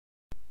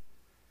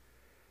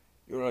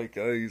You're right,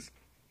 guys.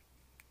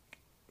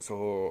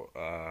 So,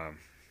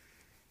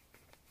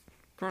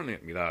 currently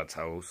at my dad's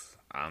house,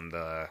 and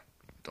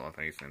don't have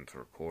anything to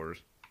record.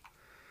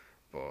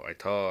 But I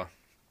thought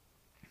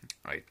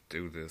I'd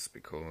do this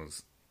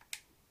because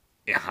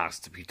it has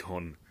to be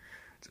done,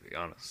 to be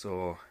honest.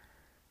 So,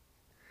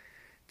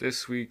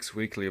 this week's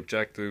weekly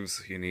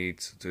objectives, you need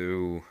to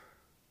do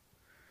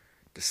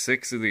the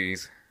 6 of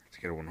these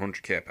to get a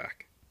 100k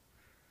pack.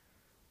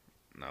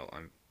 Now,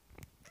 I'm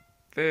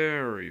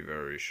very,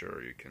 very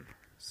sure you can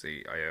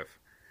see I have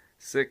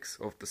 6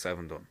 of the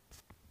 7 done.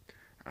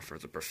 And for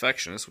the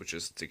perfectionist, which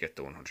is to get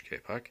the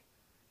 100k pack,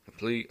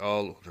 complete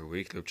all other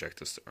weekly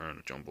objectives to earn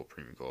a Jumbo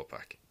Premium Gold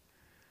pack.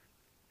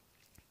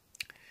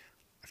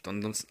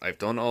 I've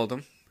done all of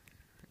them,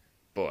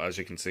 but as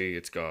you can see,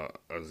 it's got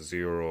a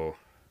 0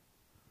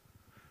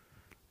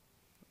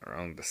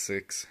 around the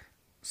 6.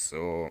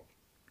 So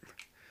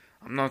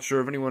I'm not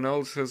sure if anyone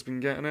else has been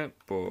getting it,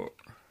 but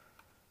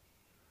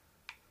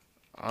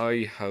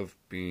I have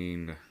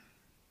been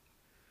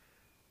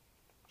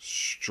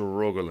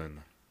struggling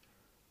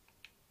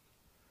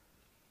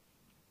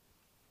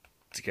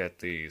to get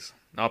these.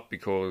 Not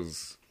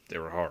because they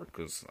were hard,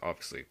 because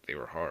obviously they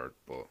were hard,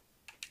 but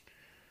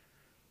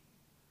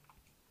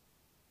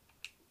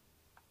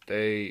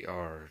they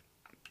are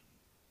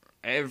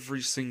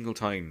every single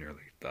time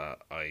nearly that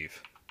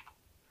I've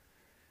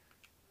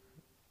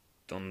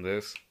done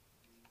this,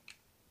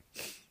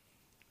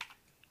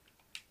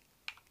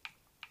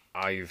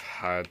 I've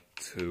had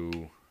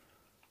to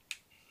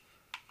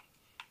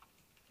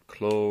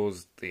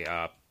close the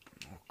app,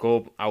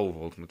 go out of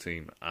Ultimate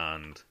Team,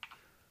 and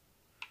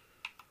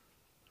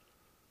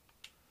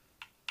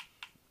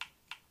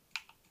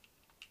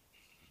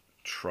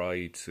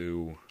try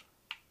to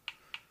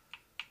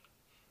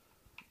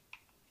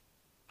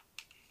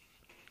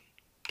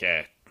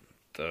get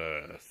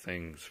the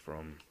things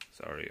from...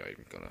 Sorry,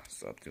 I'm gonna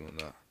stop doing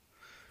that.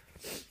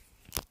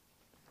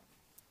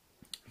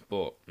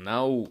 But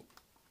now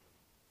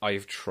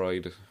I've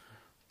tried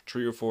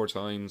 3 or 4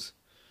 times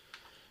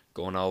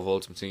going out of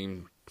Ultimate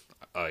Team.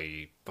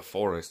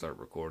 Before I start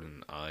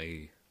recording,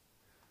 I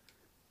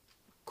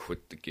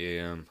quit the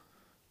game,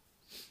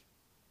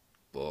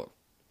 but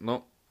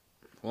no,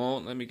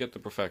 won't let me get the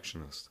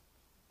perfectionist.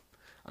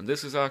 And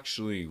this is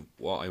actually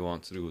what I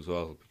want to do as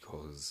well,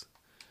 because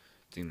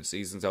the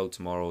season's out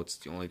tomorrow. It's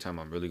the only time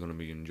I'm really going to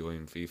be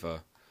enjoying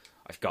FIFA.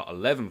 I've got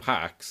 11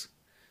 packs.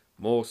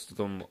 Most of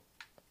them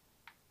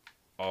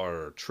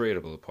are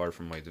tradable, apart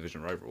from my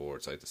Division Right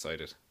rewards. I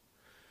decided,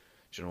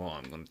 do you know what,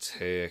 I'm going to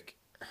take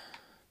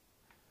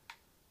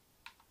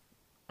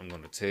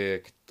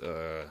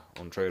the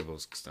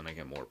untradables, because then I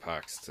get more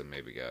packs to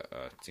maybe get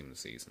a team of the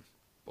season.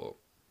 But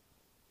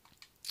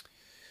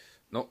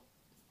no,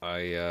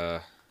 I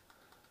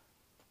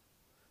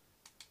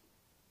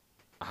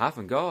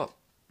haven't got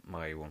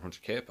my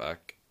 100k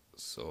pack,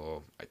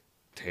 so I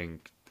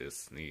think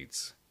this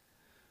needs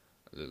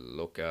a little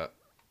look at.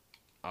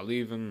 I'll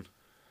even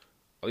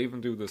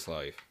do this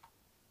live.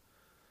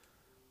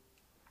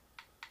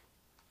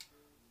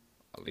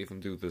 I'll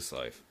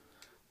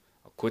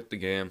quit the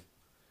game.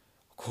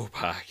 I'll go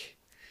back.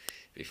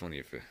 It'd be funny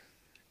if it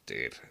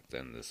did.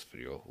 Then this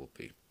video will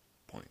be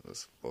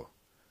pointless. But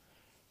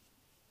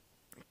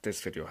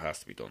this video has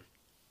to be done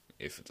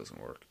if it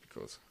doesn't work,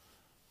 because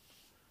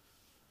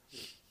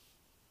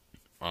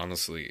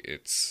honestly,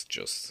 it's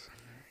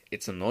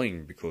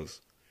annoying, because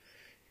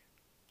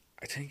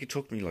I think it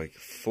took me like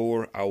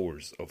 4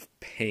 hours of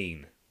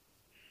pain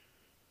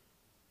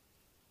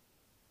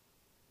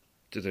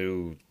to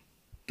do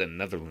the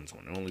Netherlands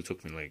one. It only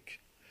took me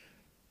like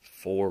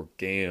 4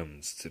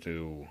 games to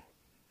do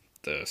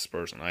the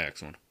Spurs and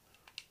Ajax one.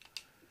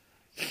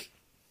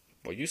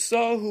 But you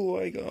saw who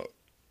I got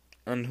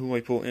and who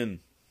I put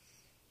in.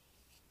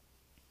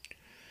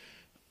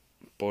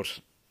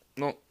 But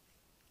no,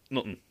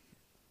 nothing.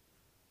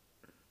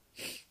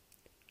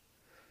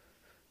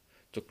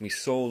 Took me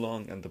so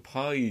long, and the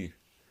pie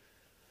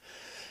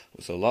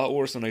was a lot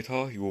worse than I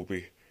thought he would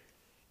be.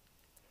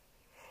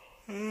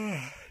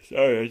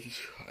 Sorry,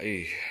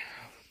 I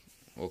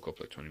woke up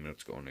like 20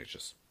 minutes ago and I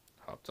just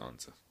hopped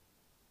onto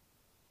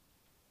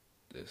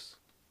this.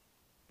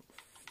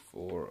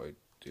 Before I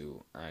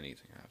do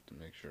anything, I have to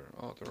make sure.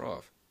 Oh, they're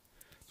off.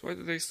 So why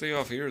did they stay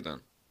off here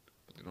then?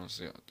 But they don't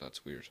stay off.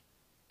 That's weird.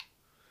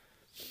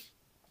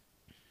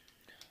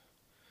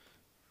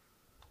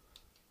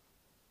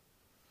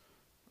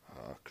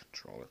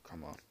 Controller,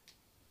 come on.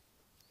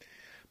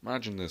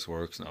 Imagine this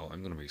works now.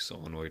 I'm going to be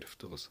so annoyed if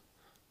it does.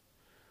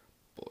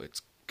 But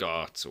it's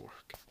got to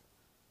work.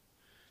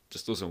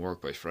 Just doesn't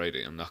work by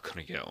Friday, I'm not going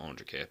to get a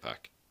 100k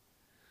pack.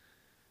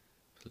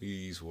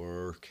 Please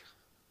work.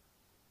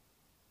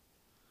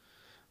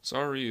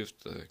 Sorry if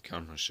the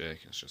camera's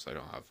shaking, it's just I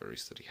don't have very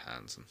steady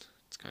hands, and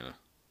it's kind of...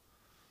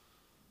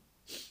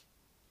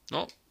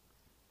 No.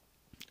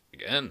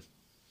 Again.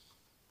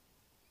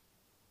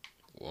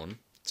 1,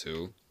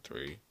 2,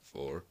 3,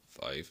 4,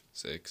 5,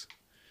 6.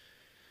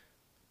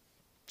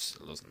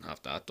 Still doesn't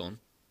have that done.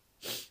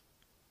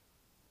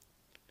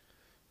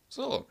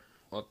 So,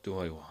 what do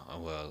I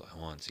want? Well, I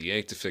want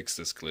EA to fix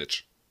this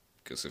glitch,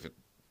 because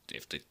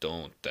if they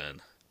don't,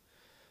 then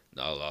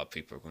not a lot of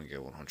people are going to get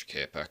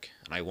 100k pack,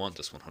 and I want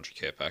this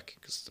 100k pack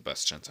because it's the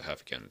best chance I have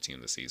of getting a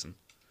team this season.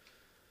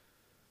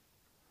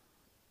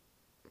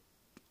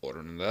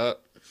 Other than that,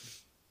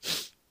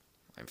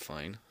 I'm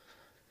fine.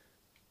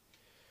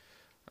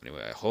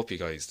 Anyway, I hope you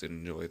guys did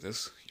enjoy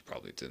this. You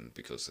probably didn't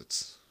because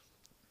it's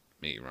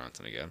me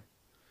ranting again.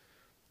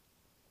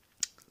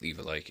 Leave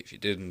a like if you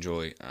did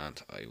enjoy,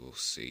 and I will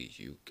see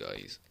you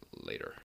guys later.